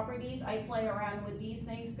comping properties, I play around with these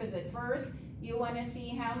things, because at first you want to see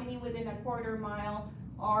how many within a quarter mile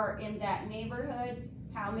are in that neighborhood,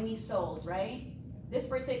 how many sold, right? This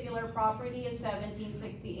particular property is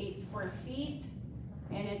 1768 square feet,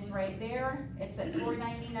 and it's right there. It's at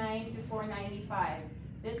 $499 to $495.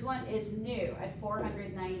 This one is new at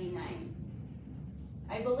 $499.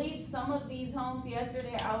 I believe some of these homes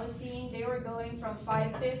yesterday I was seeing, they were going from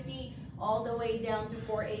 $550 all the way down to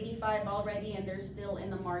 $485 already, and they're still in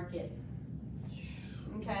the market.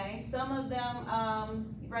 Okay, some of them,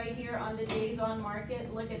 right here on the days on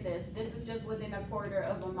market, look at this. This is just within a quarter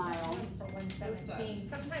of a mile. For 117,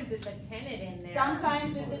 sometimes it's a tenant in there.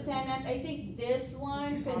 Sometimes it's a tenant. I think this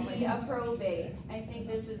one could be a probate. I think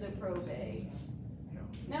this is a probate.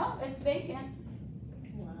 No, it's vacant.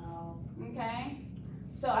 Wow. Okay,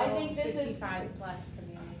 so I think this is 55 plus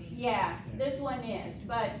community. Yeah, this one is,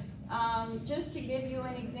 but just to give you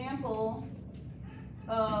an example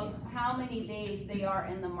of how many days they are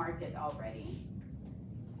in the market already.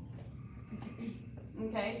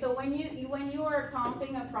 Okay, so when you are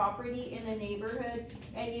comping a property in a neighborhood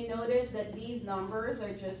and you notice that these numbers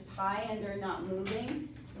are just high and they're not moving,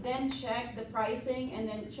 then check the pricing and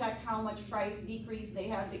then check how much price decrease they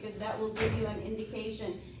have, because that will give you an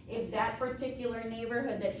indication if that particular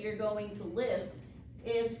neighborhood that you're going to list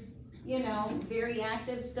is, you know, very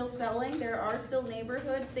active, still selling. There are still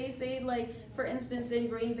neighborhoods, they say, like for instance in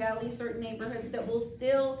Green Valley, certain neighborhoods that will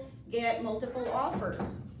still get multiple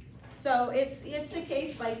offers. So it's a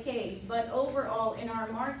case by case, but overall in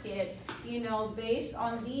our market, you know, based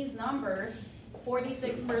on these numbers,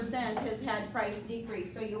 46% has had price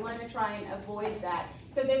decrease. So you want to try and avoid that,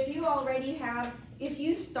 because if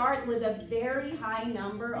you start with a very high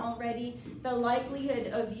number already, the likelihood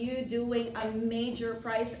of you doing a major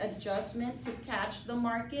price adjustment to catch the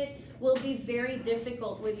market will be very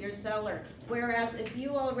difficult with your seller. Whereas if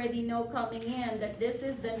you already know coming in that this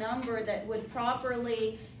is the number that would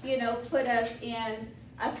properly, you know, put us in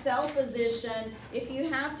a sell position, if you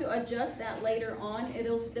have to adjust that later on,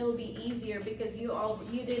 it'll still be easier because you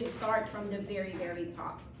didn't start from the very, very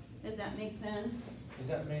top. Does that make sense? Is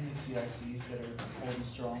that mainly CICs that are holding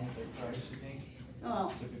strong with their price, you think?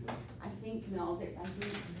 Oh, Typically? I think no, I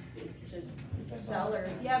think it's just Depends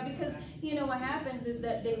sellers. on- Yeah, because you know what happens is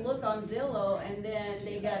that they look on Zillow and then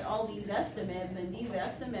they got all these estimates, and these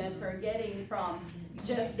estimates are getting from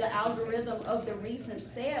just the algorithm of the recent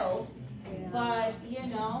sales, but you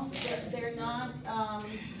know, they're not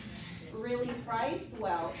really priced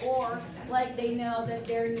well, or like they know that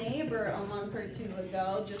their neighbor a month or two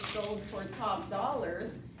ago just sold for top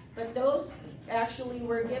dollars, but those actually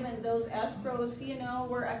were given, those escrows, you know,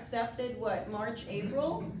 were accepted, what, March,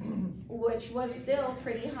 April, which was still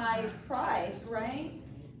pretty high price, right?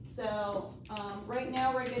 So right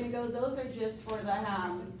now we're gonna go, those are just for the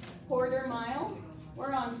quarter mile.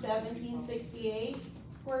 We're on 1768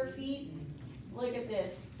 square feet. Look at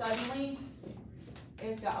this, suddenly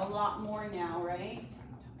it's got a lot more now, right?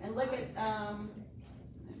 And look at, let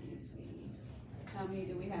me see, how many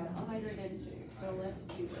do we have? 102, so let's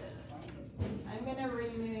do this. I'm gonna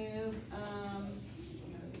remove,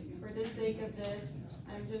 for the sake of this,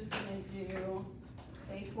 I'm just gonna do,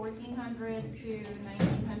 say 1,400 to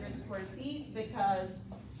 1,900 square feet, because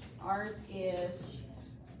ours is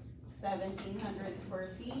 1,700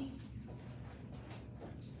 square feet.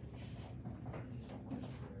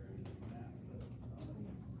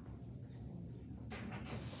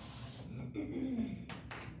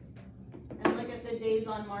 And look at the days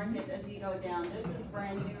on market as you go down. This is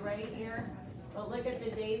brand new right here. but look at the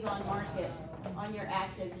days on market on your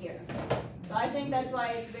active here. So I think that's why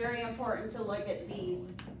it's very important to look at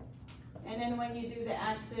these. And then when you do the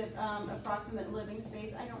active approximate living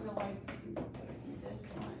space, I don't know why this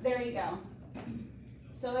one, there you go.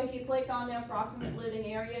 So if you click on the approximate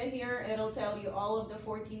living area here, it'll tell you all of the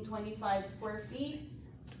 1425 square feet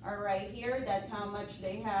are right here. That's how much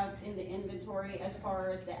they have in the inventory as far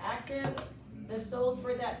as the active. The sold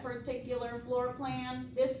for that particular floor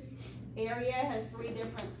plan. This area has 3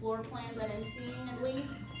 different floor plans that I'm seeing at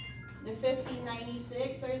least. The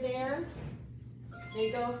 1596 are there.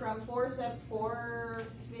 They go from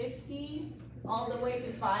 450 all the way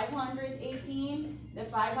to 518. The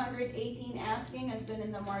 518 asking has been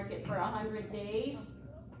in the market for 100 days.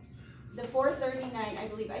 The 439, I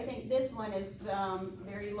believe, I think this one is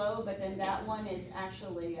very low, but then that one is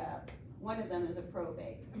actually, one of them is a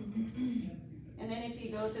probate. And then if you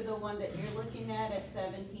go to the one that you're looking at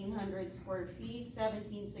 1,700 square feet,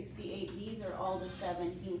 1768, these are all the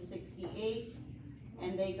 1768,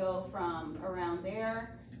 and they go from around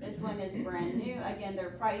there. This one is brand new. Again,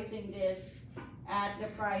 they're pricing this at the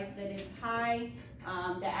price that is high.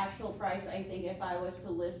 The actual price, I think, if I was to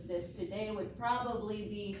list this today, would probably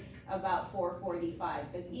be about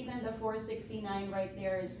 $445, because even the 469 right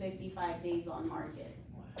there is 55 days on market.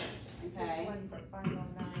 Okay.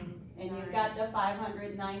 And you've got the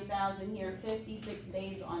 509,000 here, 56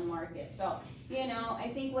 days on market. So, you know, I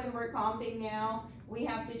think when we're comping now, we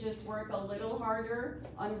have to just work a little harder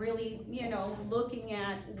on really, you know, looking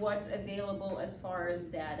at what's available as far as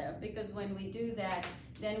data. Because when we do that,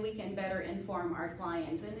 then we can better inform our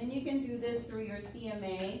clients. And then you can do this through your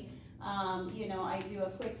CMA. You know, I do a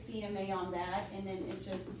quick CMA on that, and then it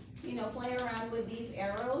just, you know, play around with these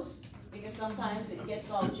arrows, because sometimes it gets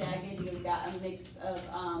all jagged. You've got a mix of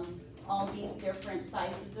all these different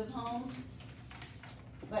sizes of homes.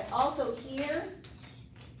 But also here,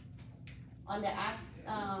 on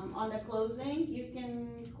the closing, you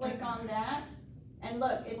can click on that, and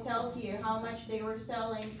look, it tells you how much they were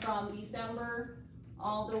selling from December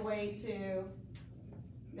all the way to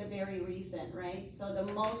the very recent, right? So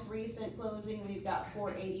the most recent closing, we've got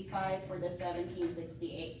 485 for the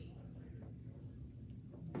 1768.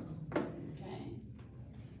 Okay.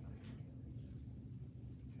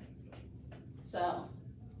 So,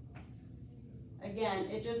 again,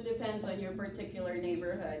 it just depends on your particular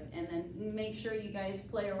neighborhood, and then make sure you guys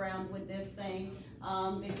play around with this thing,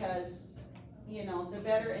 because, you know, the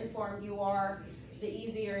better informed you are, the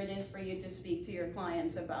easier it is for you to speak to your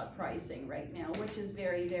clients about pricing right now, which is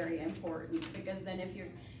very, very important, because then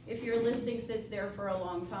if your listing sits there for a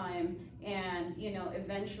long time, and, you know,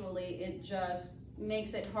 eventually it just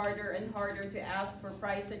makes it harder and harder to ask for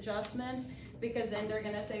price adjustments, because then they're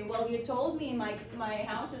gonna say, well, you told me my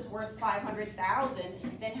house is worth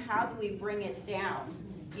 500,000, then how do we bring it down?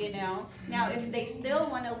 You know, now if they still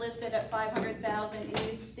want to list it at 500,000, and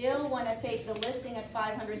you still want to take the listing at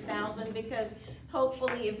 500,000, because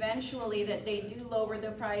hopefully eventually that they do lower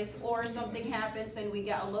the price, or something happens and we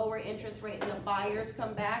get a lower interest rate and the buyers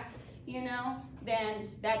come back, you know, then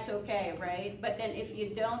that's okay, right? But then if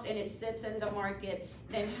you don't and it sits in the market,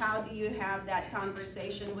 then how do you have that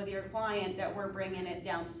conversation with your client that we're bringing it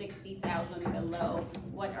down 60,000 below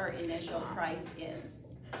what our initial price is?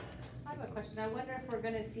 I have a question. I wonder if we're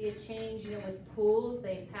gonna see a change, you know, with pools.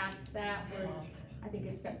 They passed that, I think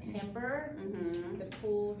it's September. The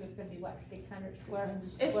pools, it's gonna be what, 600 square?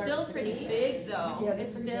 It's still pretty feet? big though. Yeah,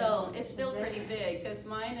 It's still pretty big, because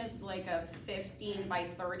mine is like a 15 by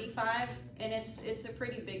 35, and it's a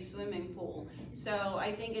pretty big swimming pool. So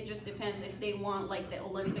I think it just depends if they want like the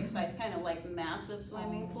Olympic size, kind of like massive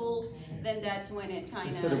swimming pools, then that's when it kind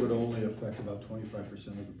You of. said it would only affect about 25%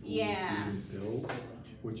 of the pools Yeah. being built,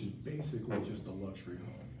 which is basically just a luxury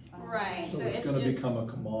home. Right, So so it's it's gonna just, become a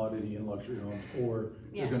commodity in luxury homes, or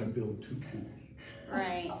Yeah. they're gonna build 2 pools.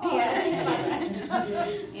 right,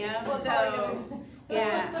 yeah. Yeah, so,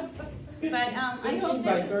 yeah. But, I hope 15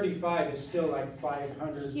 by this is 35 is still like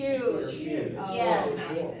 500 square huge, feet. It's yes, still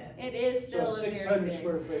a pool. it is still So a very 600 big.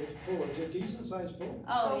 square foot pool, it's a decent sized pool.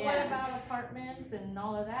 Oh, So what yeah, about apartments and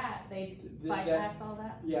all of that? They That- bypass all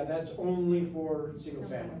that? Yeah, that's only for single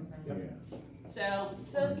family. Yep.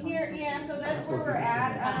 so here, yeah, so that's where we're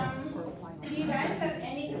at. Do you guys have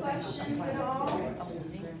any questions at all?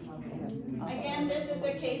 Again, this is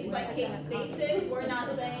a case-by-case basis. We're not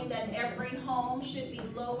saying that every home should be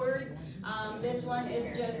lowered. This one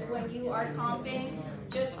is just when you are comping,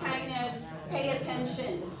 just kind of pay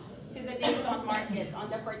attention to the days on market on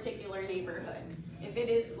the particular neighborhood. If it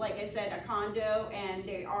is, like I said, a condo and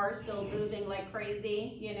they are still moving like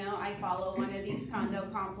crazy, you know, I follow one of these condo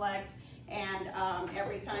complex, And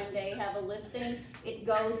every time they have a listing, it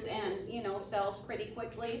goes and, you know, sells pretty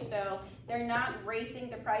quickly. So they're not racing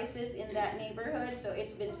the prices in that neighborhood. So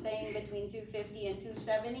it's been staying between 250 and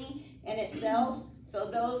 270 and it sells. So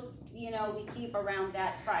those, you know, we keep around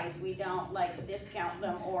that price. We don't like discount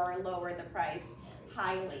them or lower the price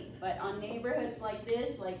highly. But on neighborhoods like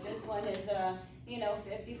this one is a, you know,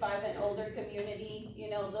 55 and older community, you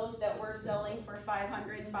know, those that were selling for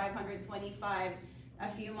 500, 525 a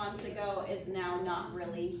few months ago is now not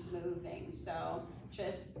really moving. So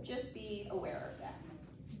just be aware of that.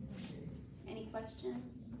 Any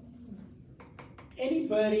questions?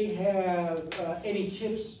 Anybody have any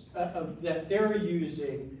tips that they're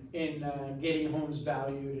using in getting homes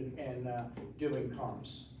valued and doing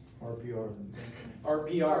comps? RPR.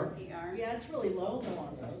 RPR. Yeah, it's really low though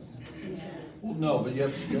on those. Well, no, but you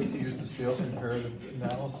have to use the sales comparative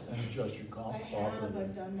analysis and adjust your comp.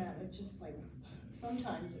 I've done that, it's just like,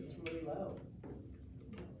 sometimes it's really low.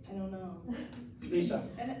 I don't know. Lisa?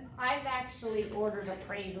 And I've actually ordered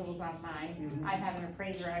appraisals on mine. I have an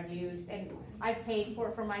appraiser I've used, and I've paid for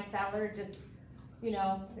it for my seller, just, you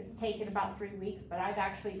know, it's taken about 3 weeks, but I've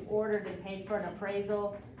actually ordered and paid for an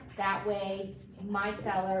appraisal. That way, my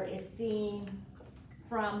seller is seeing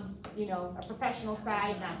from, you know, a professional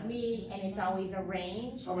side, not me, and it's always a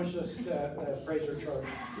range. How much does the appraiser charge?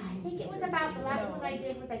 I think it was about, the last one I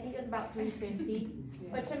did was, I think it was about $350.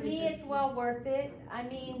 But to me, it's well worth it. I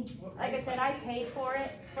mean, like I said, I paid for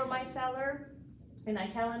it for my seller, and I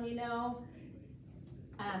tell him, you know,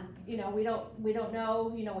 we don't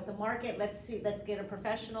know, you know, with the market. Let's get a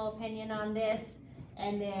professional opinion on this,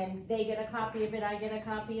 and then they get a copy of it, I get a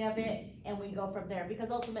copy of it, and we go from there.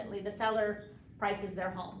 Because ultimately, the seller prices their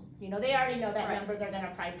home. You know, they already know that number. They're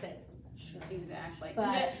gonna price it. Sure. Exactly.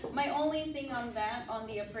 But my only thing on that, on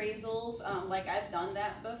the appraisals, like I've done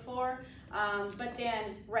that before, but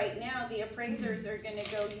then right now the appraisers are gonna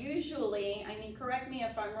go usually, I mean, correct me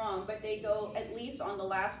if I'm wrong, but they go at least on the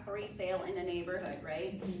last 3 sale in the neighborhood,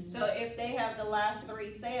 right? So if they have the last 3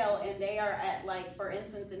 sale and they are at, like, for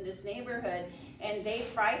instance, in this neighborhood, and they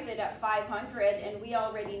price it at 500, and we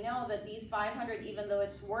already know that these 500, even though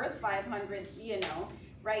it's worth 500, you know,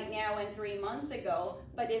 right now and 3 months ago,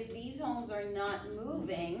 but if these homes are not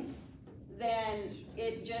moving, then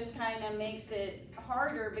it just kind of makes it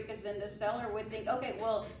harder, because then the seller would think, okay,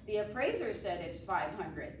 well, the appraiser said it's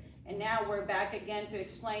 500. And now we're back again to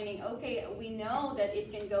explaining, okay, we know that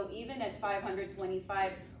it can go even at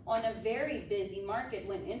 525 on a very busy market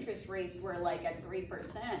when interest rates were like at 3%.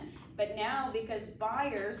 But now, because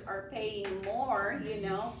buyers are paying more, you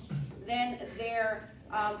know, then they're,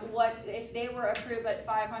 what if they were approved at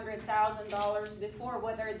 $500,000 before?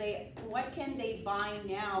 What can they buy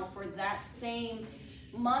now for that same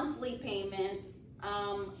monthly payment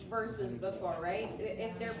versus before, right?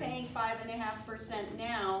 If they're paying 5.5%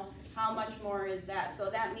 now, how much more is that? So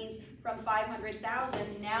that means from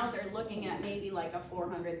 $500,000, now they're looking at maybe like a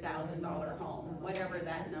 $400,000 home, whatever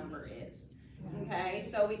that number is. Okay,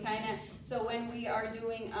 so so when we are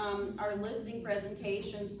doing our listing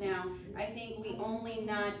presentations now, I think we only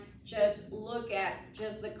not just look at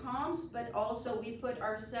just the comps, but also we put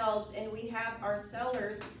ourselves, and we have our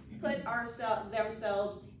sellers put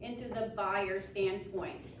themselves into the buyer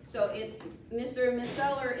standpoint. So if Mr. and Ms.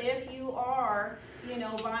 Seller, if you are, you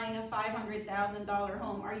know, buying a $500,000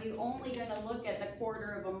 home, are you only going to look at the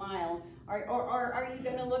quarter of a mile? Or are you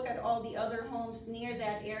going to look at all the other homes near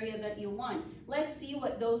that area that you want? Let's see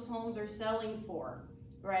what those homes are selling for,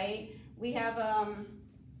 right? We have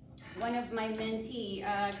one of my mentee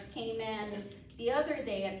came in the other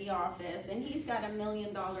day at the office, and he's got $1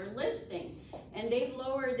 million listing, and they've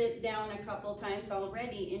lowered it down a couple times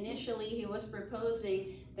already. Initially, he was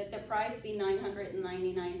proposing that the price be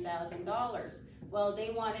 $999,000. Well, they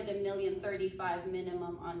wanted $1,035,000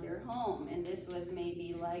 minimum on their home, and this was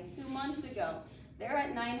maybe like 2 months ago. They're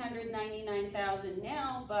at $999,000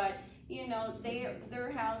 now, but you know,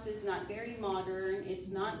 their house is not very modern. It's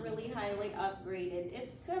not really highly upgraded.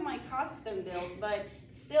 It's semi-custom built, but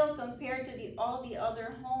still, compared to all the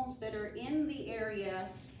other homes that are in the area,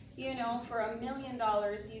 you know, for $1 million,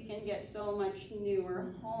 you can get so much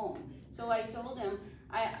newer home. So I told him,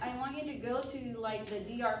 I want you to go to like the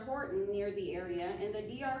D.R. Horton near the area, and the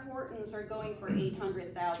D.R. Hortons are going for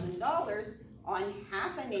 $800,000 on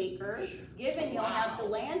half an acre, given you'll have to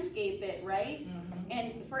landscape it, right?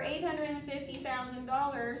 And for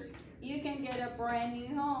 $850,000, you can get a brand new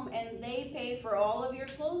home, and they pay for all of your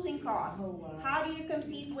closing costs. Oh, wow. How do you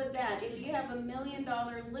compete with that? If you have $1 million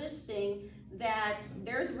listing that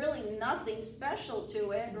there's really nothing special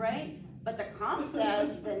to it, right? But the comp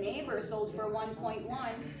says the neighbor sold for 1.1.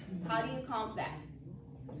 How do you comp that?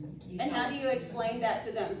 And how do you explain that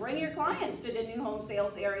to them? Bring your clients to the new home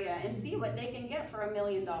sales area and see what they can get for $1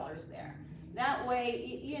 million there. That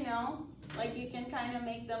way, you know, like you can kind of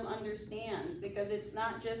make them understand, because it's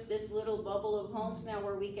not just this little bubble of homes now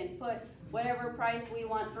where we can put whatever price we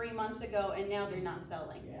want 3 months ago and now they're not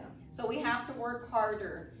selling. Yeah. So we have to work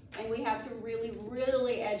harder, and we have to really,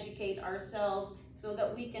 really educate ourselves so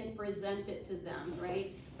that we can present it to them,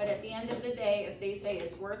 right? But at the end of the day, if they say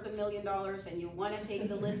it's worth $1 million and you want to take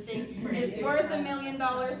the listing, it's worth $1 million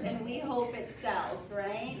and we hope it sells,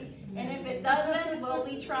 right? And if it doesn't, well,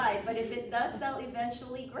 we tried. But if it does sell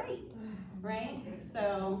eventually, great, right?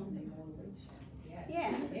 So,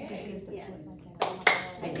 yeah, yes. So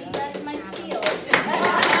I think that's my spiel.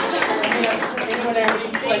 Anyone have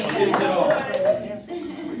any questions at all?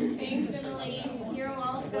 Thanks, Emily. You're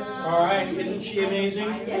welcome. All right, isn't she amazing?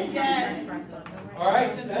 Yes. All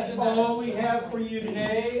right, that's all we have for you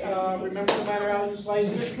today. Remember, no matter how you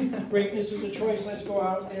slice it, greatness is a choice. Let's go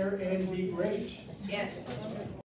out there and be great. Yes.